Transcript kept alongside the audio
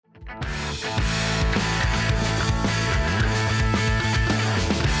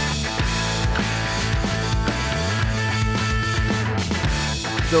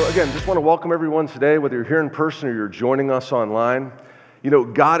So again, just want to welcome everyone today, whether you're here in person or you're joining us online. You know,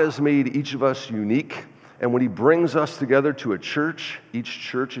 God has made each of us unique, and when He brings us together to a church, each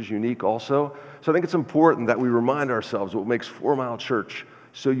church is unique also. So I think it's important that we remind ourselves what makes 4 Mile Church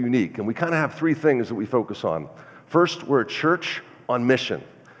so unique. And we kind of have 3 things that we focus on. First, we're a church on mission.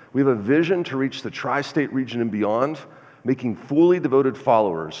 We have a vision to reach the tri-state region and beyond, making fully devoted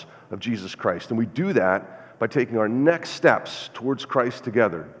followers of Jesus Christ. And we do that by taking our next steps towards Christ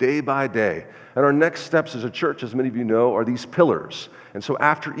together, day by day. And our next steps as a church, as many of you know, are these pillars. And so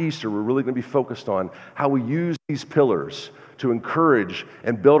after Easter, we're really going to be focused on how we use these pillars to encourage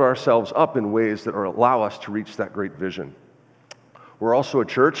and build ourselves up in ways that allow us to reach that great vision. We're also a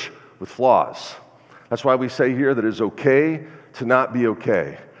church with flaws. That's why we say here that it's okay to not be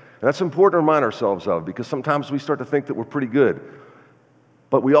okay. And that's important to remind ourselves of, because sometimes we start to think that we're pretty good.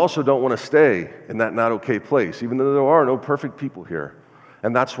 But we also don't want to stay in that not okay place, even though there are no perfect people here.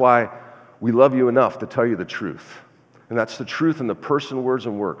 And that's why we love you enough to tell you the truth. And that's the truth in the person, words,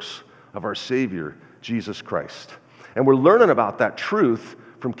 and works of our Savior, Jesus Christ. And we're learning about that truth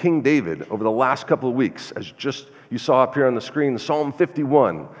from King David over the last couple of weeks, as just you saw up here on the screen, Psalm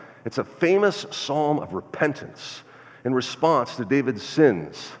 51. It's a famous psalm of repentance in response to David's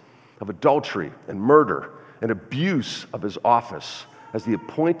sins of adultery and murder and abuse of his office as the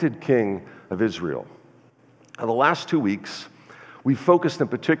appointed king of Israel. Now, the last 2 weeks, we focused in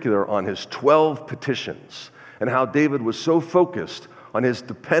particular on his 12 petitions and how David was so focused on his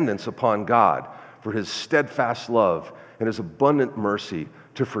dependence upon God for his steadfast love and his abundant mercy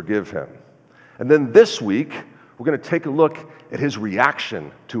to forgive him. And then this week, we're going to take a look at his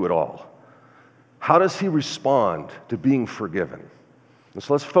reaction to it all. How does he respond to being forgiven? And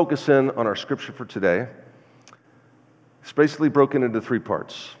so let's focus in on our scripture for today. It's basically broken into 3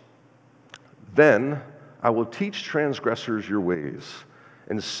 parts. Then I will teach transgressors your ways,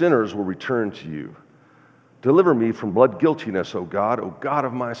 and sinners will return to you. Deliver me from blood guiltiness, O God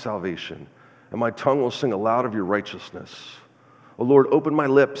of my salvation, and my tongue will sing aloud of your righteousness. O Lord, open my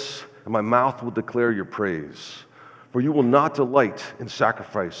lips, and my mouth will declare your praise. For you will not delight in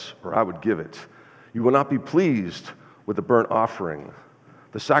sacrifice, or I would give it. You will not be pleased with the burnt offering.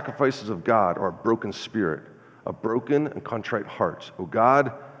 The sacrifices of God are a broken spirit, a broken and contrite heart. O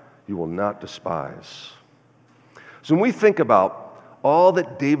God, you will not despise. So when we think about all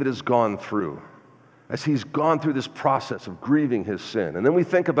that David has gone through, as he's gone through this process of grieving his sin, and then we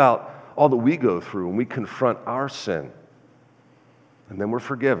think about all that we go through when we confront our sin, and then we're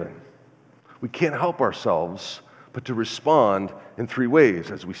forgiven, we can't help ourselves but to respond in 3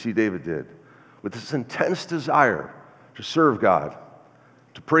 ways, as we see David did, with this intense desire to serve God,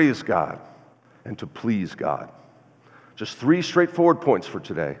 to praise God, and to please God. Just 3 straightforward points for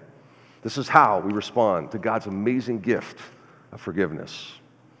today. This is how we respond to God's amazing gift of forgiveness.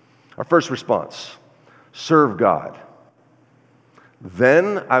 Our first response, serve God.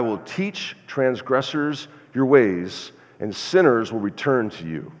 Then I will teach transgressors your ways, and sinners will return to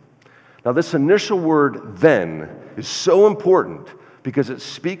you. Now, this initial word, then, is so important because it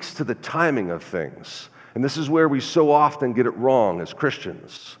speaks to the timing of things. And this is where we so often get it wrong as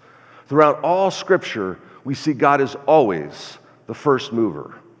Christians. Throughout all Scripture, we see God is always the first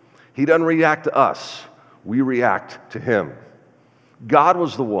mover. He doesn't react to us. We react to Him. God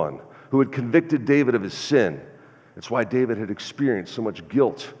was the one who had convicted David of his sin. It's why David had experienced so much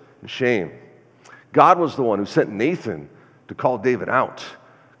guilt and shame. God was the one who sent Nathan to call David out,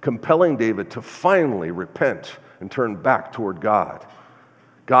 compelling David to finally repent and turn back toward God.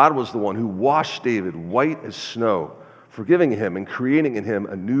 God was the one who washed David white as snow, forgiving him and creating in him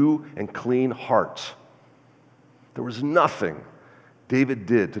a new and clean heart. There was nothing David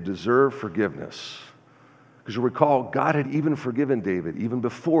did to deserve forgiveness. Because you recall, God had even forgiven David even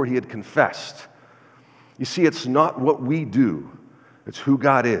before he had confessed. You see, it's not what we do, it's who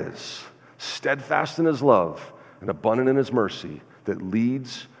God is, steadfast in His love and abundant in His mercy, that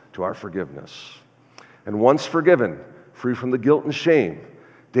leads to our forgiveness. And once forgiven, free from the guilt and shame,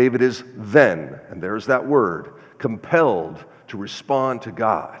 David is then, and there's that word, compelled to respond to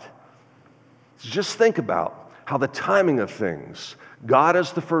God. So just think about how the timing of things, God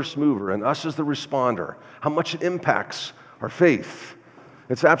as the first mover and us as the responder, how much it impacts our faith.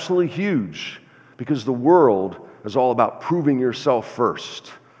 It's absolutely huge because the world is all about proving yourself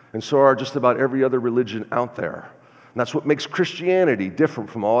first, and so are just about every other religion out there. And that's what makes Christianity different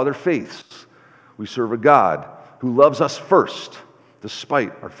from all other faiths. We serve a God who loves us first,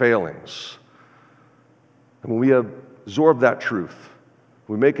 despite our failings. And when we absorb that truth,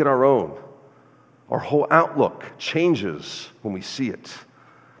 we make it our own, our whole outlook changes when we see it.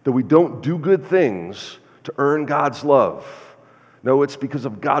 That we don't do good things to earn God's love, No, it's because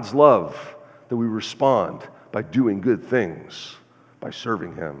of God's love that we respond by doing good things, by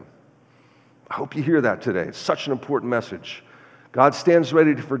serving Him. I hope you hear that today. It's such an important message. God stands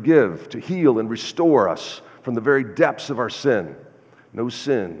ready to forgive, to heal, and restore us from the very depths of our sin. No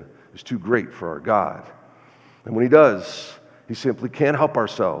sin is too great for our God. And when He does, He simply can't help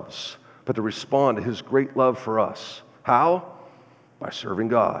ourselves but to respond to His great love for us. How? By serving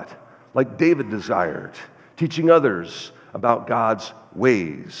God, like David desired, teaching others about God's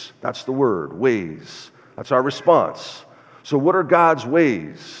ways. That's the word, ways. That's our response. So what are God's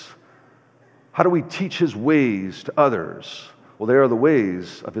ways? How do we teach His ways to others? Well, they are the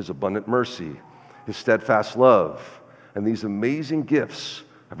ways of His abundant mercy, His steadfast love, and these amazing gifts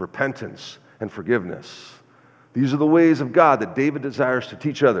of repentance and forgiveness. These are the ways of God that David desires to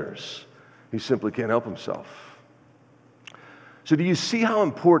teach others. He simply can't help himself. So do you see how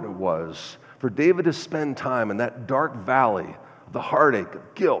important it was for David to spend time in that dark valley of the heartache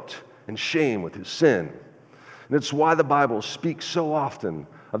of guilt and shame with his sin? And it's why the Bible speaks so often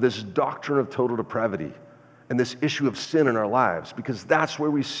of this doctrine of total depravity and this issue of sin in our lives, because that's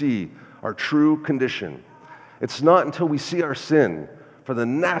where we see our true condition. It's not until we see our sin for the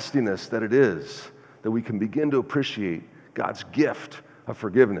nastiness that it is that we can begin to appreciate God's gift of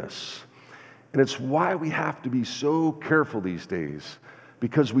forgiveness. And it's why we have to be so careful these days,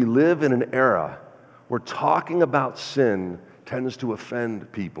 because we live in an era where talking about sin tends to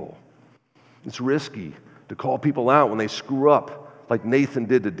offend people. It's risky to call people out when they screw up like Nathan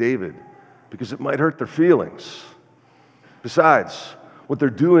did to David, because it might hurt their feelings. Besides, what they're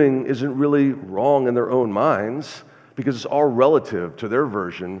doing isn't really wrong in their own minds, because it's all relative to their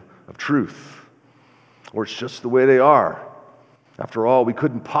version of truth. Or it's just the way they are. After all, we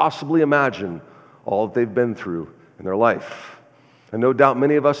couldn't possibly imagine all that they've been through in their life. And no doubt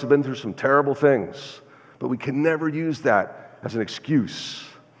many of us have been through some terrible things, but we can never use that as an excuse.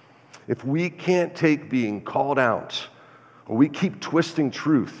 If we can't take being called out, or we keep twisting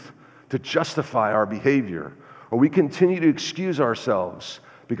truth to justify our behavior, or we continue to excuse ourselves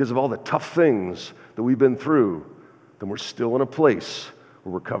because of all the tough things that we've been through, then we're still in a place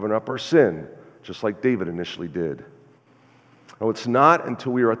where we're covering up our sin, just like David initially did. No, it's not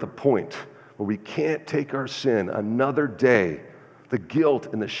until we are at the point where we can't take our sin another day, the guilt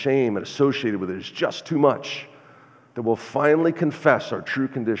and the shame associated with it is just too much, that we'll finally confess our true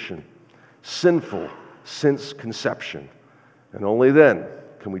condition, sinful since conception. And only then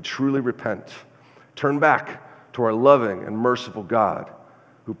can we truly repent, turn back to our loving and merciful God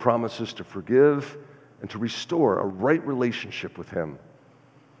who promises to forgive and to restore a right relationship with Him.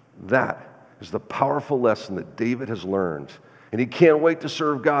 That is the powerful lesson that David has learned, and he can't wait to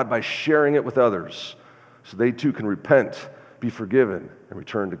serve God by sharing it with others so they too can repent, be forgiven, and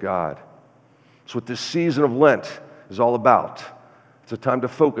return to God. That's what this season of Lent is all about. It's a time to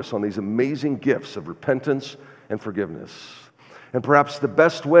focus on these amazing gifts of repentance and forgiveness. And perhaps the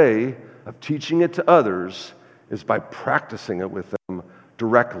best way of teaching it to others is by practicing it with them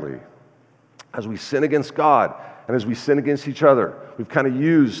directly. As we sin against God and as we sin against each other, we've kind of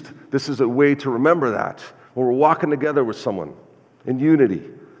used this as a way to remember that when we're walking together with someone in unity,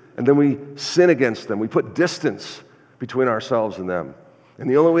 and then we sin against them. We put distance between ourselves and them. And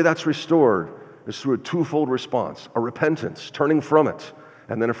the only way that's restored is through a twofold response: a repentance, turning from it,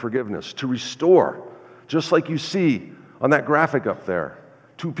 and then a forgiveness to restore. Just like you see on that graphic up there,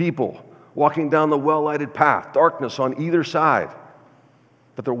 two people walking down the well-lighted path, darkness on either side,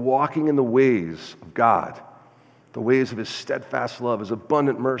 but they're walking in the ways of God, the ways of His steadfast love, His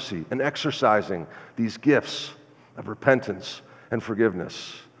abundant mercy, and exercising these gifts of repentance and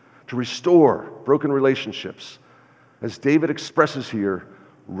forgiveness to restore broken relationships. As David expresses here,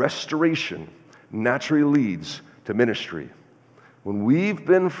 restoration naturally leads to ministry. When we've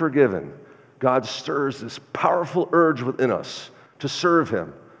been forgiven, God stirs this powerful urge within us to serve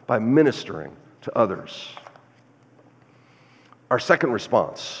Him by ministering to others. Our second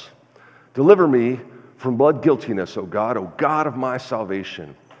response: deliver me from blood guiltiness, O God of my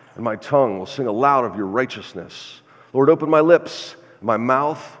salvation, and my tongue will sing aloud of your righteousness. Lord, open my lips, and my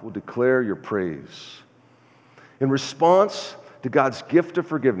mouth will declare your praise. In response to God's gift of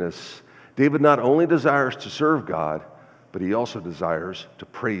forgiveness, David not only desires to serve God, but he also desires to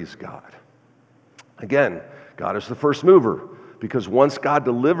praise God. Again, God is the first mover, because once God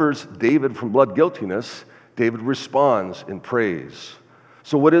delivers David from blood guiltiness, David responds in praise.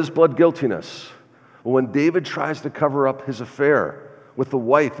 So what is blood guiltiness? Well, when David tries to cover up his affair with the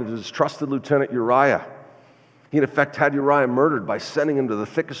wife of his trusted lieutenant Uriah, he in effect had Uriah murdered by sending him to the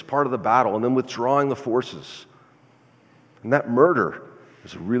thickest part of the battle and then withdrawing the forces. And that murder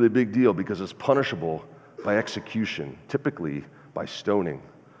is a really big deal because it's punishable by execution, typically by stoning.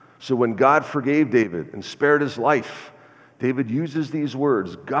 So when God forgave David and spared his life, David uses these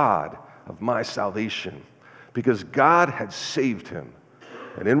words, God of my salvation, because God had saved him.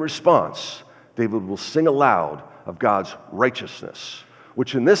 And in response, David will sing aloud of God's righteousness,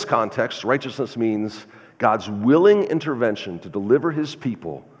 which in this context, righteousness means God's willing intervention to deliver his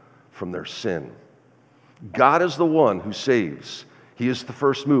people from their sin. God is the one who saves. He is the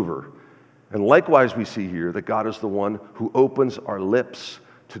first mover. And likewise, we see here that God is the one who opens our lips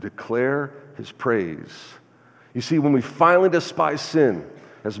to declare his praise. You see, when we finally despise sin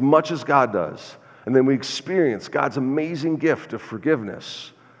as much as God does, and then we experience God's amazing gift of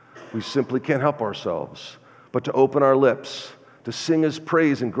forgiveness, we simply can't help ourselves but to open our lips to sing his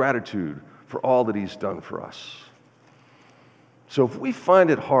praise and gratitude for all that he's done for us. So if we find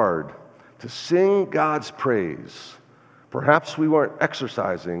it hard to sing God's praise, perhaps we weren't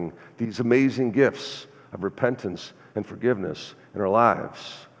exercising these amazing gifts of repentance and forgiveness in our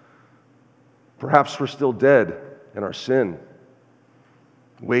lives. Perhaps we're still dead in our sin,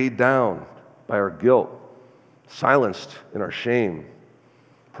 weighed down by our guilt, silenced in our shame,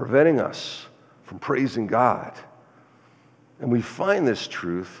 preventing us from praising God. And we find this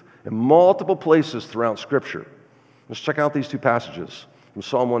truth in multiple places throughout Scripture. Let's check out these two passages from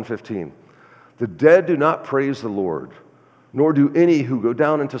Psalm 115. The dead do not praise the Lord, nor do any who go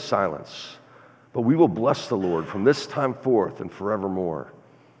down into silence. But we will bless the Lord from this time forth and forevermore.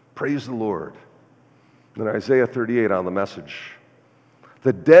 Praise the Lord. And then Isaiah 38 on the Message.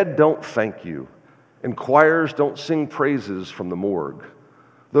 The dead don't thank you, and choirs don't sing praises from the morgue.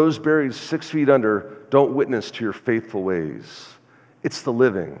 Those buried 6 feet under don't witness to your faithful ways. It's the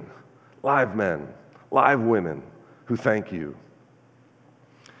living, live men, live women who thank you.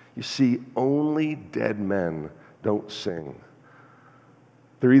 You see, only dead men don't sing.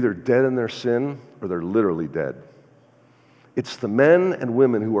 They're either dead in their sin or they're literally dead. It's the men and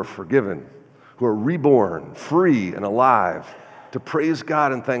women who are forgiven, who are reborn, free and alive, to praise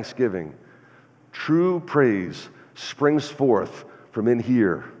God in thanksgiving. True praise springs forth from in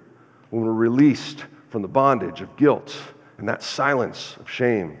here when we're released from the bondage of guilt and that silence of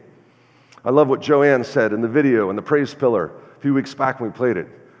shame. I love what Joanne said in the video in the Praise Pillar a few weeks back when we played it.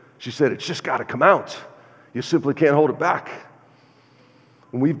 She said, it's just got to come out. You simply can't hold it back.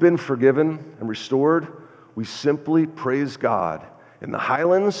 When we've been forgiven and restored, we simply praise God in the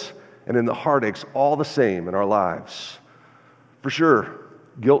highlands and in the heartaches all the same in our lives. For sure,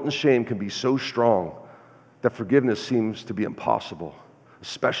 guilt and shame can be so strong that forgiveness seems to be impossible,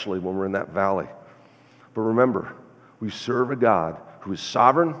 especially when we're in that valley. But remember, we serve a God who is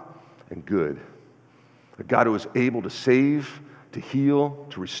sovereign and good, a God who is able to save, to heal,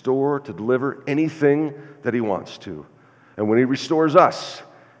 to restore, to deliver anything that he wants to. And when he restores us,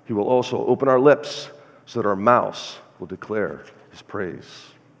 he will also open our lips so that our mouths will declare his praise.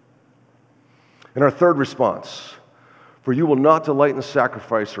 And our third response, for you will not delight in the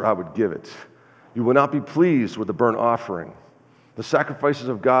sacrifice, or I would give it. You will not be pleased with the burnt offering. The sacrifices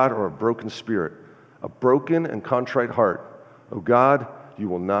of God are a broken spirit, a broken and contrite heart. O God, you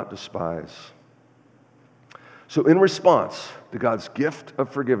will not despise. So in response to God's gift of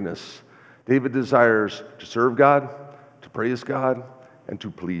forgiveness, David desires to serve God, to praise God, and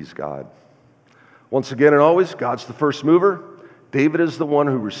to please God. Once again and always, God's the first mover. David is the one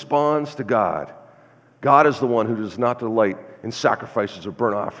who responds to God. God is the one who does not delight in sacrifices or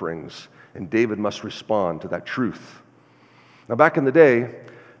burnt offerings, and David must respond to that truth. Now, back in the day,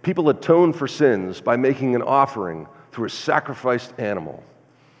 people atoned for sins by making an offering through a sacrificed animal.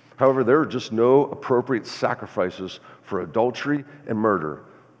 However, there are just no appropriate sacrifices for adultery and murder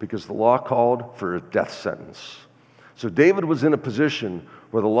because the law called for a death sentence. So David was in a position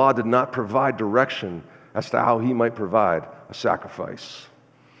where the law did not provide direction as to how he might provide a sacrifice.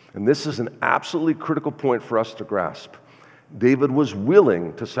 And this is an absolutely critical point for us to grasp. David was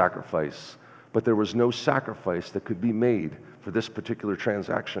willing to sacrifice, but there was no sacrifice that could be made for this particular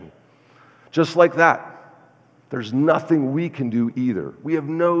transaction. Just like that, there's nothing we can do either. We have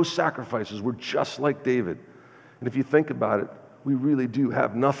no sacrifices. We're just like David. And if you think about it, we really do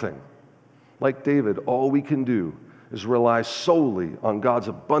have nothing. Like David, all we can do is rely solely on God's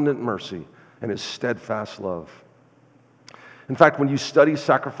abundant mercy and his steadfast love. In fact, when you study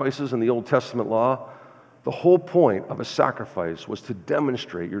sacrifices in the Old Testament law, the whole point of a sacrifice was to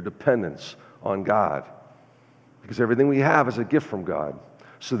demonstrate your dependence on God, because everything we have is a gift from God.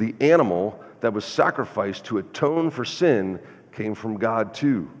 So the animal that was sacrificed to atone for sin came from God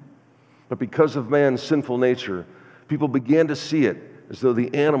too. But because of man's sinful nature, people began to see it as though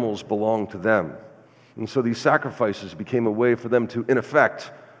the animals belonged to them. And so these sacrifices became a way for them to, in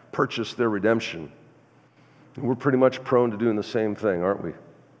effect, purchase their redemption. And we're pretty much prone to doing the same thing, aren't we?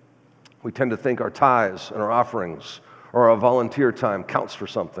 We tend to think our tithes and our offerings or our volunteer time counts for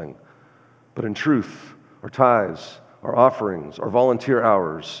something. But in truth, our tithes, our offerings, our volunteer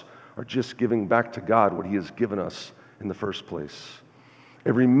hours are just giving back to God what He has given us in the first place.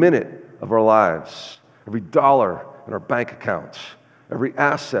 Every minute of our lives, every dollar in our bank account, every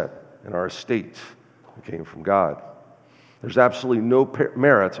asset in our estate came from God. There's absolutely no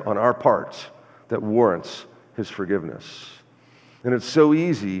merit on our part that warrants His forgiveness. And it's so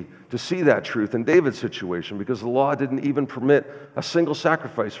easy to see that truth in David's situation because the law didn't even permit a single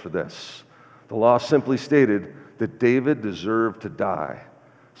sacrifice for this. The law simply stated that David deserved to die.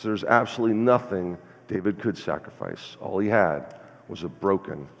 So there's absolutely nothing David could sacrifice. All he had was a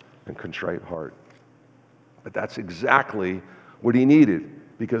broken and contrite heart. But that's exactly what he needed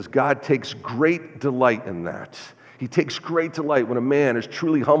because God takes great delight in that. He takes great delight when a man is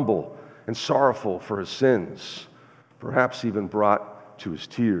truly humble and sorrowful for his sins, perhaps even brought to his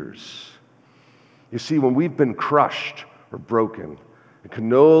tears. You see, when we've been crushed or broken and can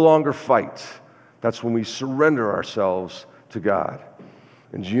no longer fight, that's when we surrender ourselves to God.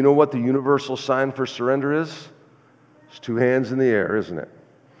 And do you know what the universal sign for surrender is? It's two hands in the air, isn't it?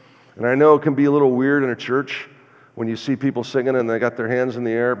 And I know it can be a little weird in a church when you see people singing and they got their hands in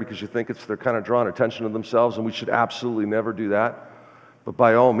the air because you think they're kind of drawing attention to themselves, and we should absolutely never do that. But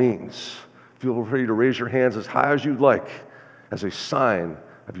by all means, feel free to raise your hands as high as you'd like as a sign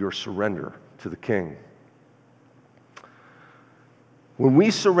of your surrender to the King. When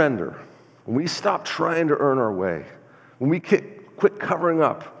we surrender, when we stop trying to earn our way, when we quit covering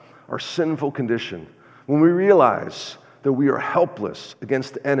up our sinful condition, when we realize that we are helpless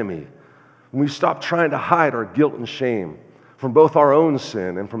against the enemy, when we stop trying to hide our guilt and shame from both our own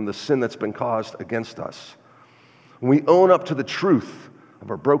sin and from the sin that's been caused against us, when we own up to the truth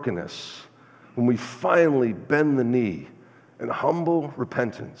of our brokenness, when we finally bend the knee in humble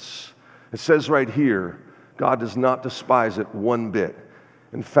repentance, it says right here, God does not despise it one bit.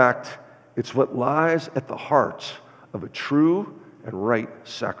 In fact, it's what lies at the heart of a true and right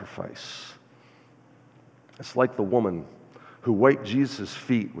sacrifice. It's like the woman who wiped Jesus'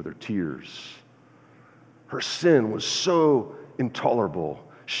 feet with her tears. Her sin was so intolerable.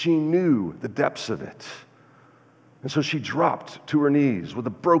 She knew the depths of it. And so she dropped to her knees with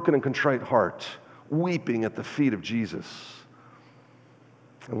a broken and contrite heart, weeping at the feet of Jesus.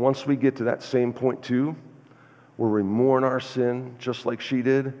 And once we get to that same point too, where we mourn our sin just like she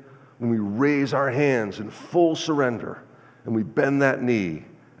did, when we raise our hands in full surrender and we bend that knee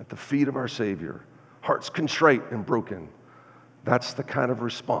at the feet of our Savior, hearts contrite and broken, that's the kind of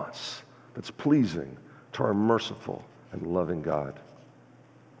response that's pleasing to our merciful and loving God.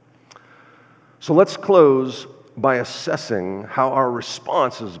 So let's close by assessing how our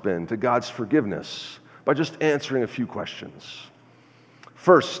response has been to God's forgiveness by just answering a few questions.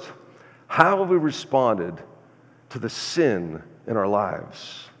 First, how have we responded to the sin in our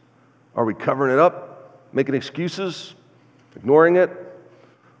lives? Are we covering it up, making excuses, ignoring it?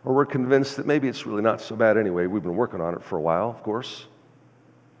 Or we're convinced that maybe it's really not so bad anyway. We've been working on it for a while, of course.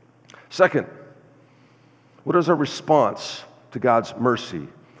 Second, what is our response to God's mercy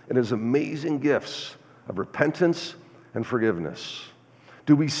and His amazing gifts of repentance and forgiveness?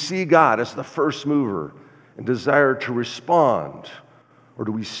 Do we see God as the first mover and desire to respond? Or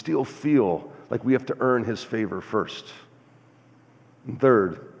do we still feel like we have to earn His favor first? And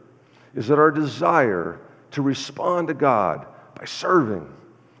third, is it our desire to respond to God by serving,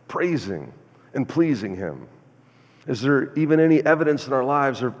 praising, and pleasing Him? Is there even any evidence in our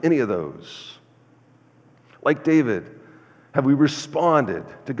lives of any of those? Like David, have we responded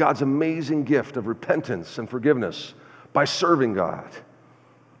to God's amazing gift of repentance and forgiveness by serving God?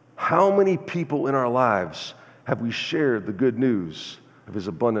 How many people in our lives have we shared the good news of His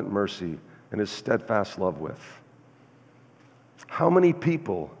abundant mercy and His steadfast love with? How many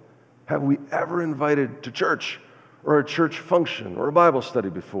people have we ever invited to church or a church function or a Bible study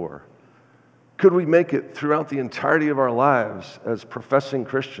before? Could we make it throughout the entirety of our lives as professing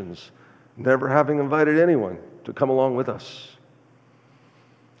Christians, never having invited anyone to come along with us?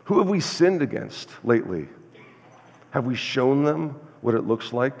 Who have we sinned against lately? Have we shown them what it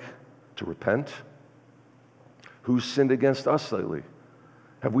looks like to repent? Who's sinned against us lately?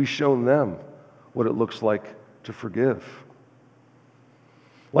 Have we shown them what it looks like to forgive?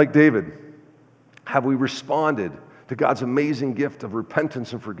 Like David, have we responded to God's amazing gift of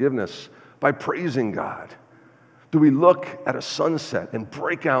repentance and forgiveness by praising God? Do we look at a sunset and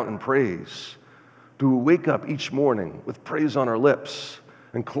break out in praise? Do we wake up each morning with praise on our lips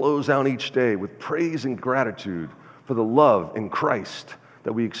and close out each day with praise and gratitude for the love in Christ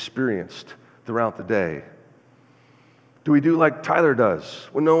that we experienced throughout the day? Do we do like Tyler does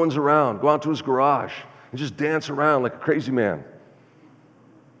when no one's around? Go out to his garage and just dance around like a crazy man?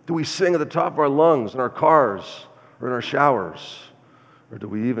 Do we sing at the top of our lungs in our cars or in our showers? Or do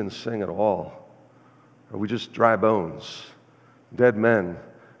we even sing at all? Are we just dry bones, dead men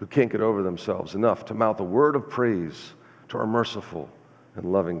who can't get over themselves enough to mouth a word of praise to our merciful and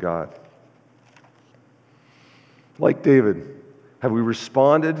loving God? Like David, have we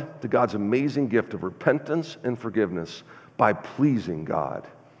responded to God's amazing gift of repentance and forgiveness by pleasing God?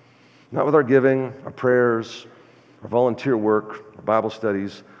 Not with our giving, our prayers, our volunteer work, our Bible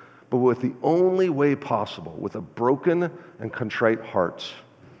studies, but with the only way possible, with a broken and contrite heart.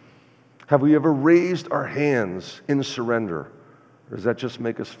 Have we ever raised our hands in surrender, or does that just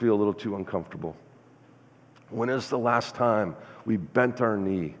make us feel a little too uncomfortable? When is the last time we bent our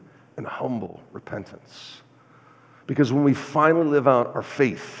knee in humble repentance? Because when we finally live out our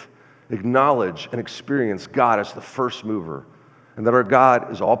faith, acknowledge and experience God as the first mover, and that our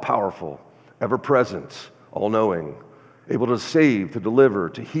God is all-powerful, ever-present, all-knowing, able to save, to deliver,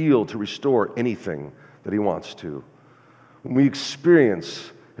 to heal, to restore anything that he wants to. When we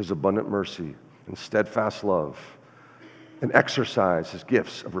experience his abundant mercy and steadfast love and exercise his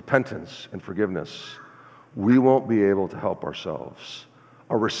gifts of repentance and forgiveness, we won't be able to help ourselves.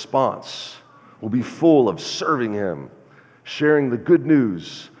 Our response will be full of serving him, sharing the good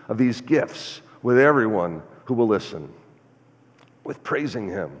news of these gifts with everyone who will listen, with praising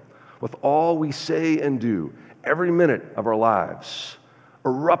him, with all we say and do every minute of our lives,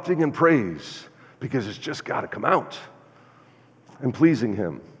 erupting in praise because it's just got to come out, and pleasing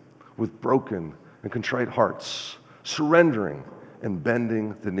him with broken and contrite hearts, surrendering and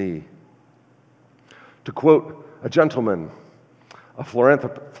bending the knee. To quote a gentleman, a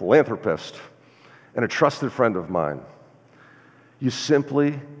philanthropist, and a trusted friend of mine, you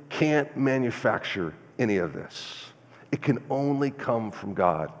simply can't manufacture any of this. It can only come from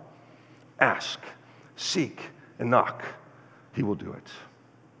God. Ask, seek, and knock. He will do it.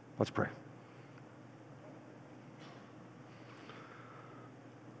 Let's pray.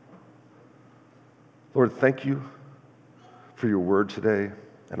 Lord, thank you for your word today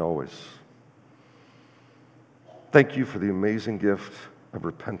and always. Thank you for the amazing gift of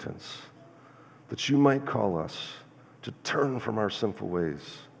repentance, that you might call us to turn from our sinful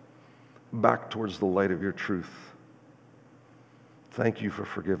ways back towards the light of your truth. Thank you for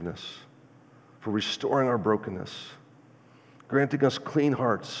forgiveness, for restoring our brokenness, granting us clean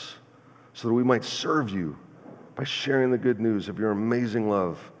hearts so that we might serve you by sharing the good news of your amazing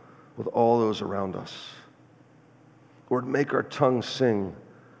love with all those around us. Lord, make our tongues sing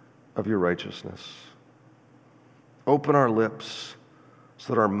of your righteousness. Open our lips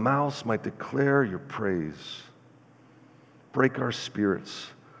so that our mouths might declare your praise. Break our spirits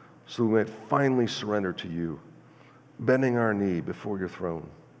so we might finally surrender to you, bending our knee before your throne.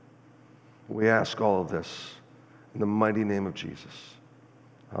 We ask all of this in the mighty name of Jesus.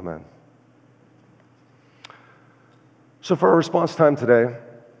 Amen. So for our response time today,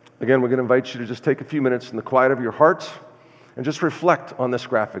 again, we're going to invite you to just take a few minutes in the quiet of your heart and just reflect on this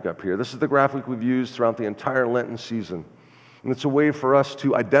graphic up here. This is the graphic we've used throughout the entire Lenten season. And it's a way for us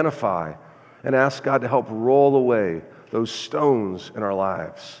to identify and ask God to help roll away those stones in our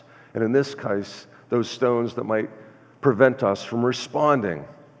lives. And in this case, those stones that might prevent us from responding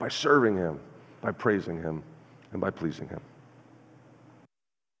by serving him, by praising him, and by pleasing him.